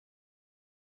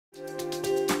I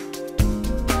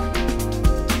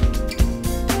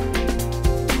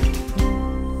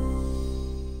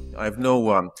have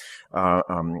no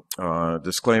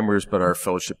disclaimers, but our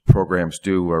fellowship programs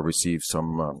do receive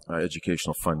some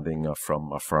educational funding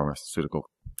from pharmaceutical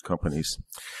companies.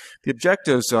 The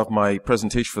objectives of my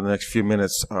presentation for the next few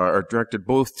minutes are directed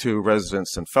both to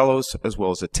residents and fellows as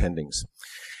well as attendings.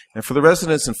 And for the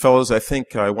residents and fellows, I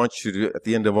think I want you to, at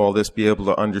the end of all this, be able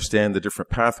to understand the different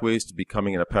pathways to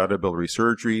becoming an hepatobiliary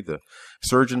surgery, the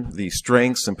surgeon, the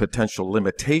strengths and potential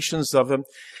limitations of them,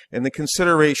 and the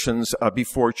considerations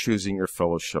before choosing your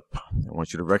fellowship. I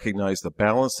want you to recognize the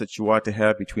balance that you ought to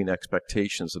have between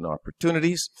expectations and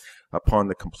opportunities upon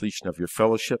the completion of your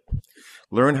fellowship.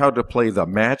 Learn how to play the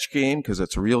match game, because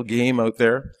it's a real game out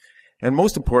there. And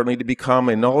most importantly, to become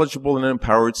a knowledgeable and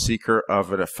empowered seeker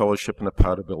of a fellowship in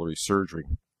hepatobiliary surgery.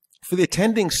 For the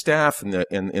attending staff in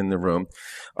the room,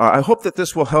 I hope that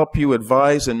this will help you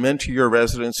advise and mentor your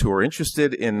residents who are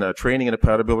interested in training in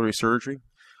hepatobiliary surgery,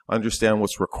 understand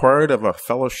what's required of a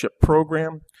fellowship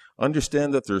program,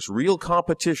 understand that there's real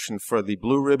competition for the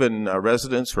blue ribbon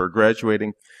residents who are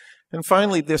graduating. And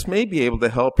finally, this may be able to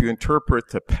help you interpret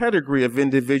the pedigree of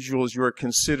individuals you are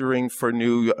considering for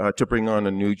to bring on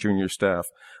a new junior staff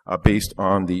based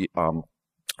on the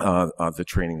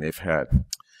training they've had.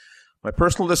 My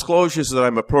personal disclosure is that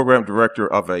I'm a program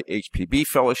director of a HPB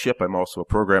fellowship. I'm also a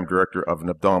program director of an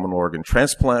abdominal organ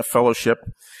transplant fellowship.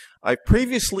 I've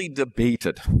previously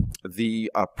debated the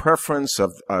preference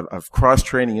of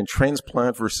cross-training in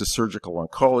transplant versus surgical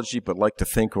oncology, but like to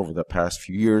think over the past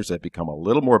few years I've become a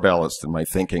little more balanced in my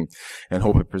thinking and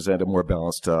hope to present a more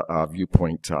balanced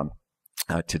viewpoint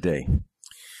today.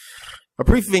 A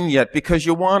brief vignette, because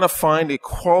you want to find a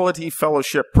quality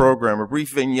fellowship program. A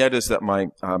brief vignette is that my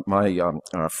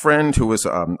friend who was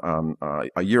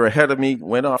a year ahead of me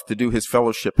went off to do his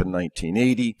fellowship in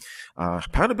 1980,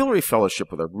 hepatobiliary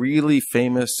fellowship with a really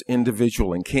famous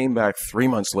individual, and came back 3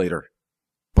 months later,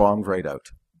 bombed right out.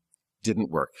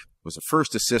 Didn't work. Was a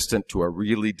first assistant to a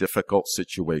really difficult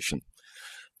situation.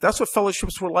 That's what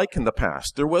fellowships were like in the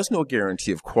past. There was no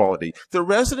guarantee of quality. The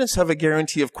residents have a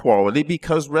guarantee of quality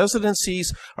because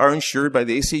residencies are insured by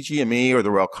the ACGME or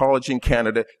the Royal College in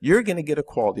Canada. You're going to get a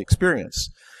quality experience.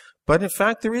 But in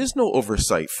fact, there is no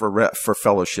oversight for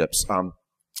fellowships.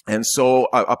 And so,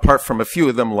 apart from a few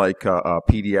of them like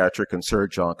pediatric and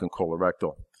surg-onc and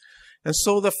colorectal. And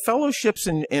so the fellowships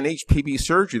in HPB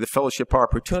surgery, the fellowship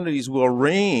opportunities, will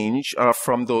range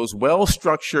from those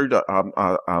well-structured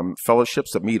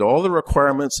fellowships that meet all the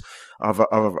requirements of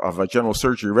a general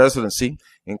surgery residency,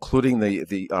 including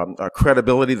the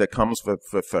credibility that comes with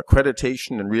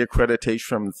accreditation and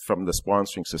reaccreditation from the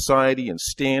sponsoring society and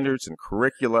standards and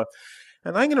curricula.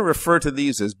 And I'm going to refer to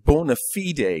these as bona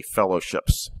fide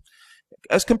fellowships,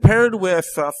 as compared with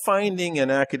finding an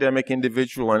academic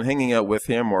individual and hanging out with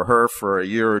him or her for a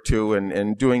year or two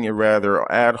and doing a rather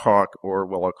ad hoc or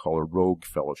what I'll call a rogue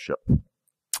fellowship.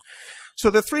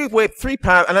 So the three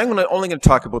paths, and I'm only going to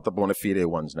talk about the bona fide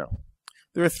ones now.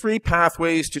 There are 3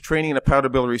 pathways to training in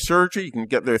hepatobiliary surgery. You can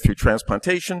get there through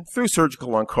transplantation, through surgical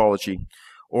oncology,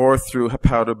 or through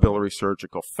hepatobiliary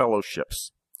surgical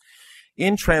fellowships.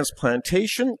 In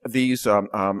transplantation, these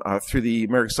through the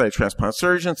American Society of Transplant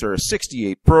Surgeons, there are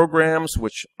 68 programs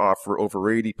which offer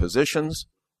over 80 positions.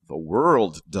 The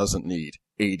world doesn't need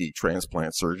 80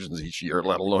 transplant surgeons each year,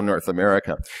 let alone North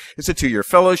America. It's a 2-year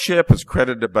fellowship. It's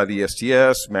accredited by the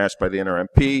STS, matched by the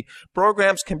NRMP.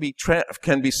 Programs can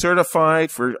be certified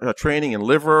for training in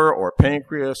liver or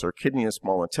pancreas or kidney and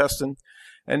small intestine.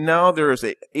 And now there is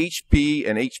a HB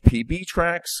and HPB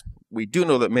tracks. We do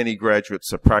know that many graduates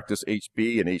have practiced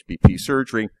HB and HPB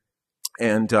surgery,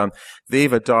 and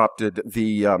they've adopted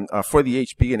for the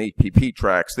HB and HPB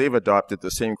tracks, they've adopted the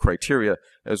same criteria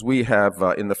as we have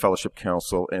in the Fellowship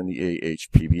Council and the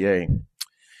AHPBA.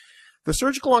 The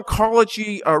surgical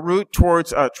oncology route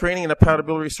towards training in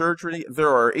hepatobiliary surgery, there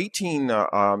are 18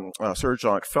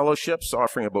 surg-onc fellowships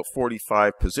offering about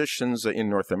 45 positions in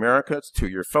North America. It's a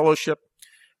 2-year fellowship,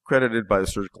 accredited by the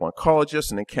surgical oncologist,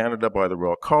 and in Canada by the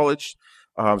Royal College.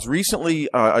 Has recently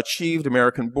achieved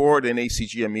American Board and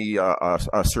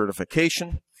ACGME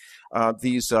certification.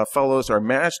 These fellows are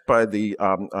matched by the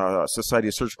Society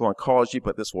of Surgical Oncology,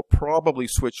 but this will probably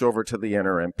switch over to the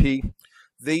NRMP.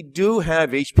 They do have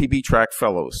HPB track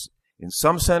fellows. In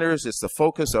some centers, it's the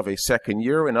focus of a 2nd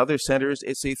year. In other centers,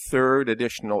 it's a 3rd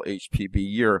additional HPB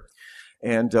year.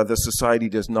 And the Society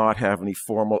does not have any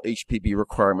formal HPB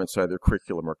requirements, either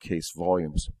curriculum or case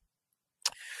volumes.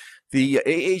 The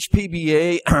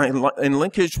AHPBA, in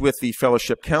linkage with the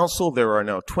Fellowship Council, there are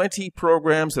now 20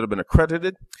 programs that have been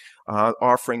accredited,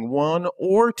 offering 1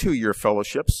 or 2-year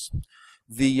fellowships.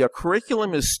 The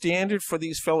curriculum is standard for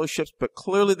these fellowships, but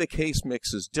clearly the case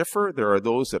mixes differ. There are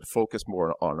those that focus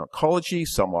more on oncology,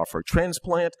 some offer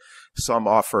transplant, some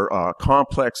offer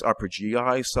complex upper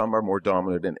GI, some are more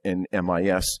dominant in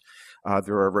MIS.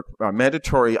 There are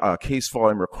mandatory case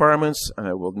volume requirements, and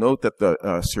I will note that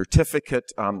the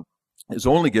certificate is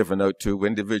only given out to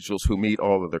individuals who meet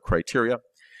all of the criteria.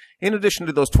 In addition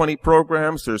to those 20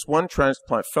 programs, there's 1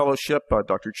 transplant fellowship,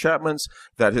 Dr. Chapman's,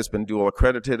 that has been dual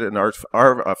accredited, and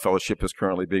our fellowship is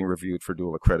currently being reviewed for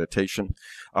dual accreditation.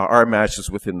 Our match is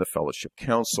within the Fellowship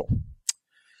Council.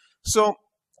 So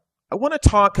I want to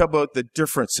talk about the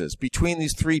differences between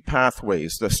these 3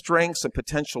 pathways, the strengths and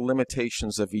potential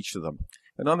limitations of each of them.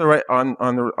 And on the right, on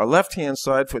the left-hand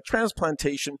side, for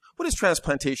transplantation, what does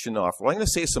transplantation offer? Well, I'm going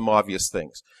to say some obvious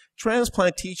things.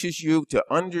 Transplant teaches you to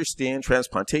understand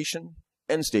transplantation,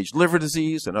 end-stage liver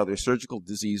disease, and other surgical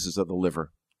diseases of the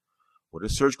liver. What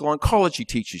does surgical oncology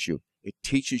teaches you? It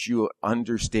teaches you to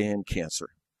understand cancer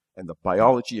and the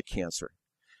biology of cancer.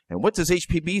 And what does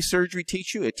HPB surgery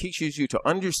teach you? It teaches you to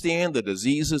understand the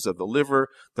diseases of the liver,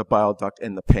 the bile duct,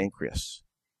 and the pancreas.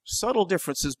 Subtle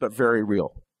differences, but very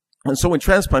real. And so in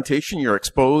transplantation, you're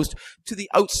exposed to the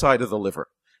outside of the liver,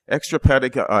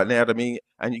 extrahepatic anatomy,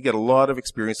 and you get a lot of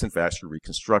experience in vascular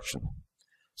reconstruction.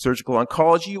 Surgical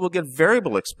oncology, you will get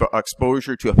variable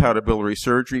exposure to hepatobiliary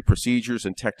surgery, procedures,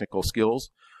 and technical skills.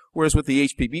 Whereas with the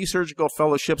HPB surgical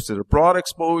fellowships, there's a broad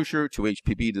exposure to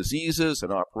HPB diseases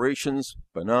and operations,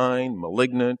 benign,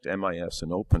 malignant, MIS,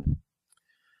 and open.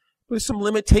 There's some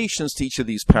limitations to each of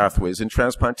these pathways. In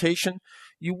transplantation,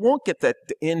 you won't get that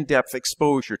in-depth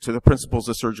exposure to the principles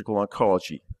of surgical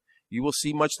oncology. You will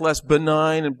see much less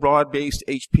benign and broad-based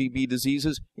HPB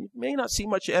diseases. You may not see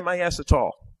much MIS at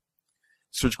all.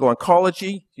 Surgical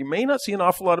oncology, you may not see an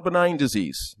awful lot of benign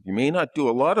disease. You may not do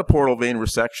a lot of portal vein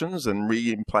resections and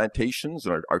reimplantations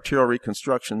or arterial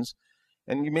reconstructions,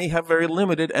 and you may have very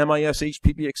limited MIS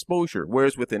HPB exposure,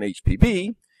 whereas within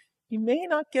HPB, you may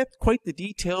not get quite the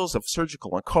details of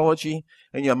surgical oncology,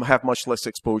 and you have much less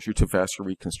exposure to vascular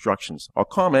reconstructions. I'll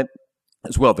comment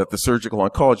as well that the surgical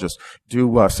oncologists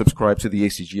do subscribe to the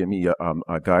ACGME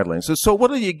guidelines. So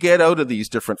what do you get out of these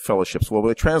different fellowships? Well,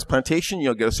 with transplantation,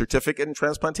 you'll get a certificate in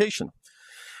transplantation.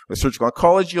 With surgical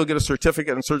oncology, you'll get a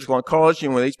certificate in surgical oncology,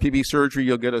 and with HPB surgery,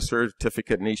 you'll get a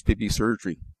certificate in HPB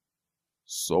surgery.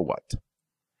 So what?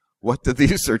 What do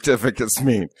these certificates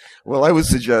mean? Well, I would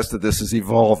suggest that this is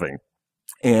evolving.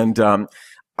 And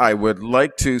I would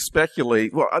like to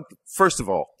speculate. Well, first of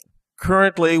all,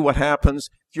 currently what happens,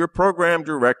 your program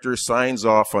director signs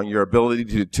off on your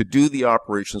ability to do the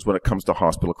operations when it comes to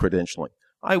hospital credentialing.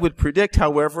 I would predict,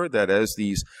 however, that as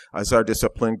our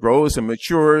discipline grows and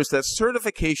matures, that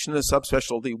certification in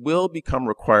subspecialty will become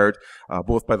required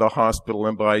both by the hospital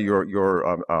and by your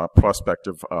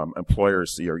prospective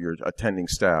employers, your attending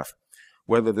staff.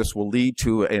 Whether this will lead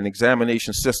to an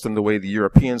examination system the way the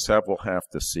Europeans have, we'll have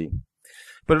to see.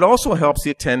 But it also helps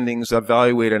the attendings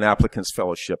evaluate an applicant's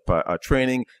fellowship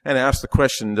training and ask the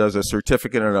question, does a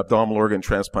certificate in abdominal organ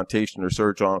transplantation or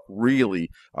surgeon really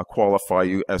qualify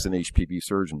you as an HPB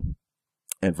surgeon,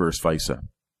 and vice versa.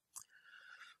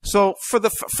 So for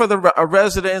the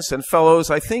residents and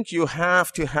fellows, I think you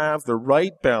have to have the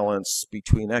right balance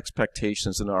between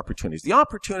expectations and opportunities. The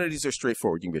opportunities are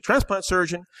straightforward. You can be a transplant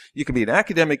surgeon, you can be an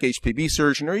academic HPB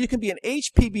surgeon, or you can be an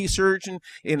HPB surgeon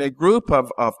in a group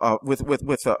with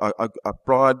a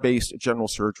broad-based general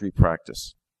surgery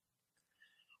practice.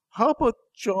 How about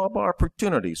job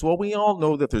opportunities? Well, we all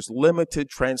know that there's limited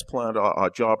transplant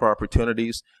job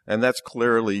opportunities, and that's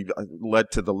clearly led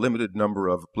to the limited number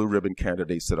of blue ribbon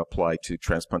candidates that apply to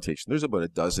transplantation. There's about a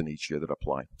dozen each year that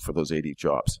apply for those 80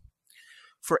 jobs.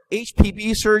 For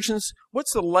HPB surgeons,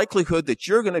 what's the likelihood that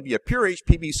you're going to be a pure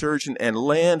HPB surgeon and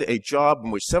land a job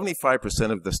in which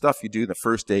 75% of the stuff you do the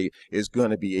first day is going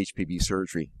to be HPB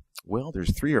surgery? Well,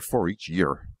 there's 3 or 4 each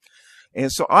year. And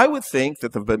so I would think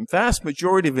that the vast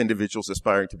majority of individuals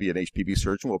aspiring to be an HPB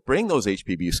surgeon will bring those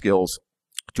HPB skills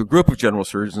to a group of general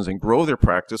surgeons and grow their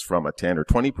practice from a 10 or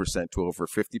 20% to over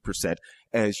 50%,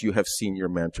 as you have seen your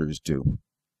mentors do.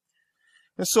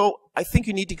 And so I think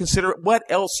you need to consider what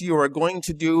else you are going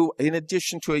to do in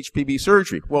addition to HPB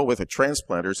surgery. Well, with the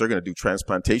transplanters, they're going to do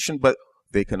transplantation, but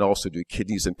they can also do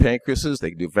kidneys and pancreases.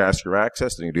 They can do vascular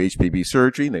access. They can do HPB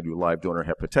surgery. And they do live donor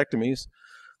hepatectomies.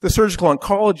 The surgical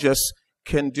oncologists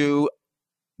can do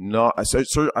non-operative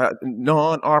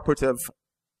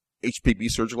HPB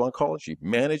surgical oncology,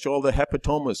 manage all the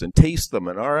hepatomas and taste them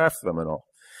and RF them and all.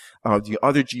 The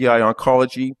other GI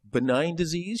oncology, benign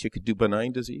disease, you could do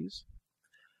benign disease.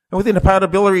 And within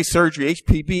hepatobiliary surgery,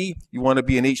 HPB, you want to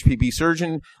be an HPB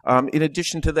surgeon. In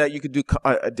addition to that, you could do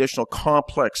additional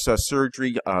complex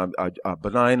surgery,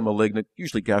 benign, malignant,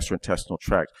 usually gastrointestinal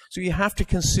tract. So you have to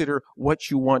consider what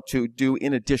you want to do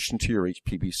in addition to your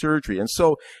HPB surgery. And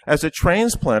so as a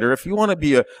transplanter, if you want to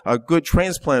be a good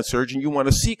transplant surgeon, you want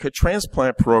to seek a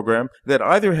transplant program that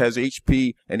either has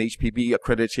HP and HPB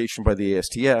accreditation by the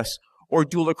ASTS or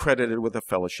dual accredited with a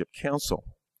fellowship council.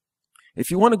 If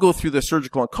you want to go through the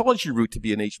surgical oncology route to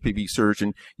be an HPB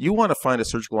surgeon, you want to find a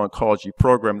surgical oncology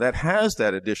program that has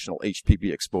that additional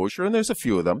HPB exposure, and there's a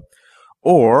few of them,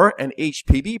 or an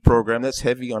HPB program that's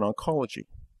heavy on oncology.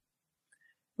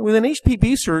 Within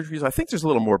HPB surgeries, I think there's a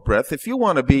little more breadth. If you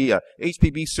want to be a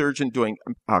HPB surgeon doing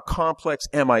complex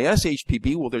MIS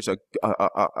HPB, well, there's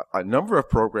a number of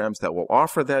programs that will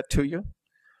offer that to you.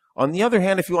 On the other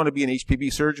hand, if you want to be an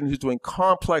HPB surgeon who's doing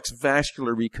complex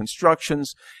vascular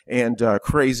reconstructions and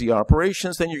crazy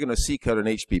operations, then you're going to seek out an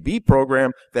HPB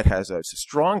program that has a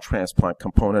strong transplant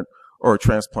component or a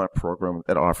transplant program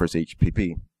that offers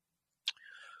HPB.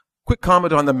 Quick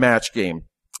comment on the match game.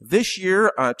 This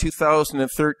year,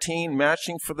 2013,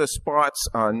 matching for the spots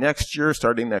next year,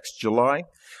 starting next July.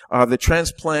 The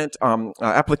transplant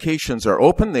applications are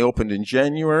open. They opened in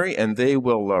January, and they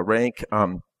will rank.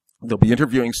 They'll be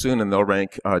interviewing soon, and they'll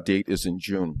rank. Date is in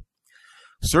June.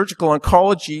 Surgical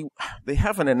oncology, they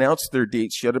haven't announced their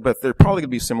dates yet, but they're probably going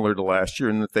to be similar to last year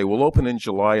in that they will open in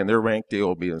July, and their rank day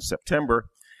will be in September.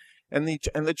 And the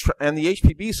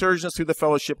HPB surgeons through the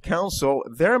Fellowship Council,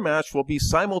 their match will be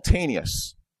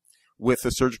simultaneous with the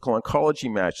surgical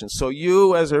oncology match. And so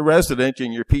you, as a resident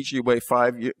in your PGY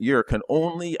 5-year, can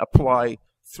only apply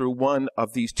through one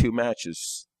of these two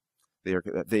matches.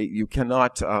 You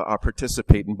cannot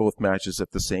participate in both matches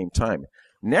at the same time.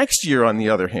 Next year, on the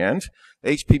other hand,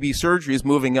 HPB surgery is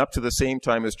moving up to the same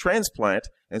time as transplant,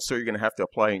 and so you're going to have to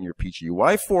apply in your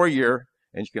PGY 4-year,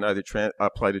 and you can either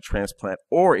apply to transplant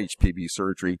or HPB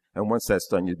surgery, and once that's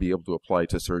done, you'd be able to apply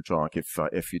to SurgeOnc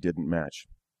if you didn't match.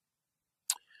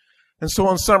 And so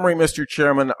in summary, Mr.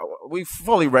 Chairman, we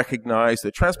fully recognize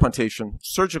that transplantation,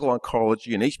 surgical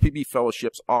oncology, and HPB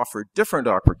fellowships offer different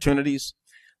opportunities.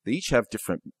 They each have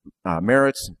different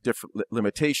merits, different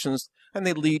limitations, and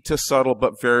they lead to subtle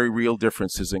but very real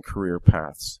differences in career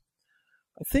paths.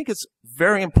 I think it's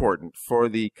very important for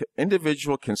the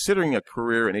individual considering a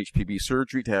career in HPB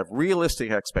surgery to have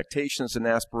realistic expectations and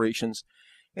aspirations.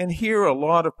 And here, a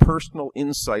lot of personal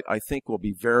insight, I think, will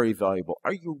be very valuable.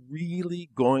 Are you really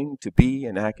going to be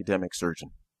an academic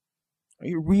surgeon? Are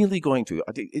you really going to?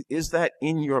 Is that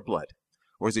in your blood?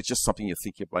 Or is it just something you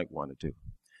think you might want to do?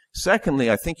 Secondly,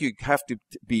 I think you have to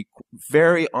be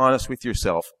very honest with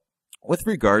yourself with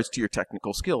regards to your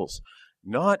technical skills.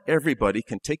 Not everybody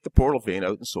can take the portal vein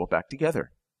out and sew it back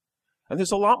together. And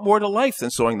there's a lot more to life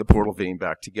than sewing the portal vein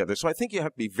back together. So I think you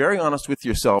have to be very honest with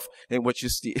yourself in what you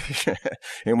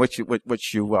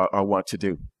want to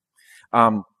do,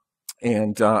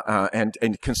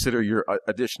 and consider your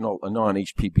additional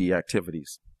non-HPB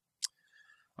activities.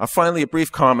 Finally, a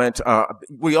brief comment.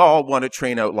 We all want to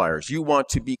train outliers. You want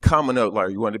to become an outlier.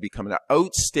 You want to become an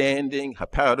outstanding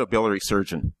hepatobiliary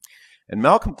surgeon. And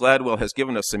Malcolm Gladwell has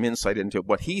given us some insight into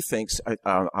what he thinks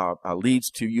leads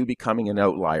to you becoming an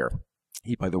outlier.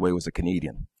 He, by the way, was a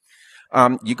Canadian.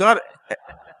 You got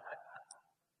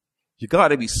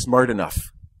to be smart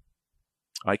enough.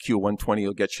 IQ 120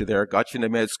 will get you there. Got you into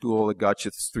med school. It got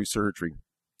you through surgery.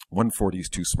 140 is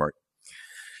too smart.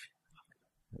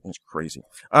 It's crazy.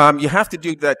 You have to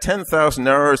do that 10,000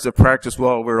 hours of practice.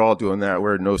 Well, we're all doing that.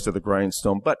 We're nose to the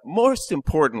grindstone. But most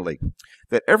importantly,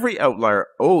 that every outlier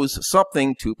owes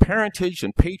something to parentage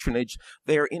and patronage.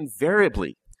 They are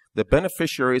invariably the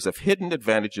beneficiaries of hidden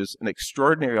advantages and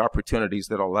extraordinary opportunities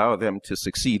that allow them to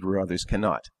succeed where others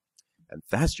cannot. And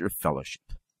that's your fellowship.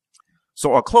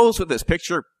 So I'll close with this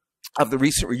picture of the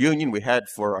recent reunion we had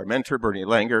for our mentor, Bernie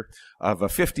Langer,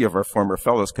 of 50 of our former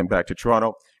fellows come back to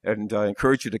Toronto, and I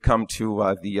encourage you to come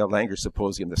to the Langer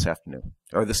Symposium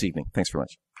this evening. Thanks very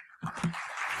much.